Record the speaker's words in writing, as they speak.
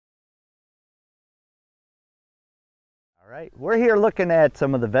right, we're here looking at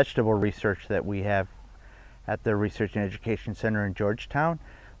some of the vegetable research that we have at the Research and Education Center in Georgetown,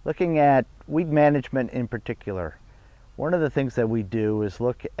 looking at weed management in particular. One of the things that we do is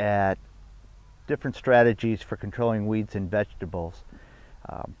look at different strategies for controlling weeds in vegetables.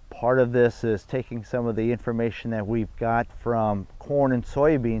 Part of this is taking some of the information that we've got from corn and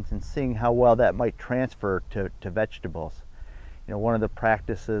soybeans and seeing how well that might transfer to vegetables. You know, one of the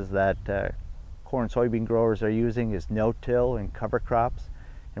practices that corn and soybean growers are using is no-till and cover crops.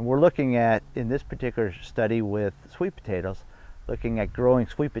 And we're looking at, in this particular study with sweet potatoes, looking at growing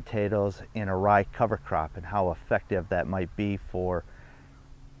sweet potatoes in a rye cover crop and how effective that might be for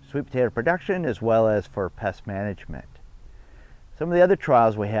sweet potato production as well as for pest management. Some of the other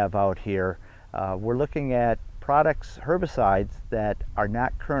trials we have out here, we're looking at products, herbicides that are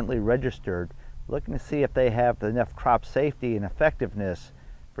not currently registered, looking to see if they have enough crop safety and effectiveness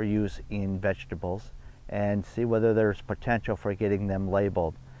for use in vegetables and see whether there's potential for getting them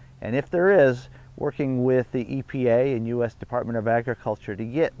labeled. And if there is, working with the EPA and U.S. Department of Agriculture to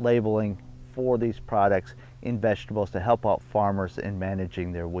get labeling for these products in vegetables to help out farmers in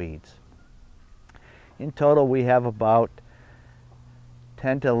managing their weeds. In total, we have about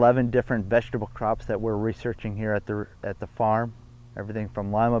 10 to 11 different vegetable crops that we're researching here at the farm. Everything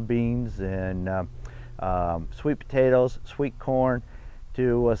from lima beans and sweet potatoes, sweet corn,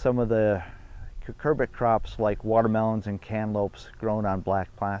 to some of the cucurbit crops like watermelons and cantaloupes grown on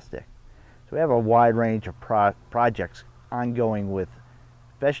black plastic. So we have a wide range of projects ongoing with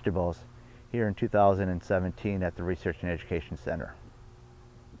vegetables here in 2017 at the Research and Education Center.